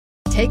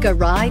Take a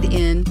ride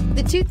in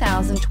the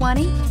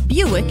 2020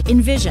 Buick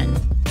Envision.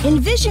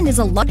 Envision is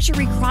a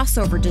luxury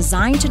crossover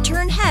designed to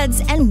turn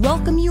heads and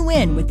welcome you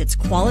in with its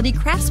quality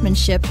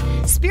craftsmanship,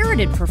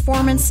 spirited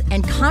performance,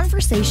 and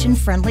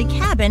conversation-friendly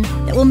cabin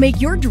that will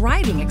make your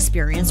driving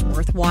experience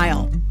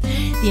worthwhile.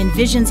 The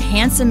Envision's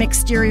handsome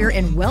exterior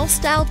and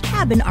well-styled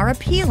cabin are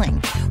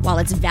appealing, while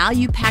its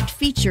value-packed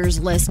features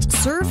list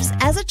serves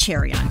as a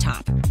cherry on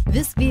top.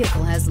 This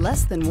vehicle has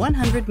less than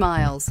 100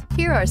 miles.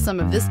 Here are some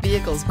of this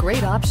vehicle's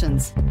great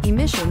options: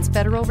 emissions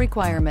federal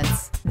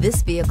requirements.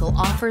 This vehicle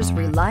offers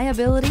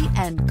reliability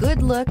and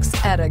good looks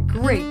at a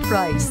great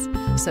price.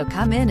 So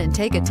come in and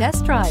take a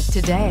test drive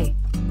today.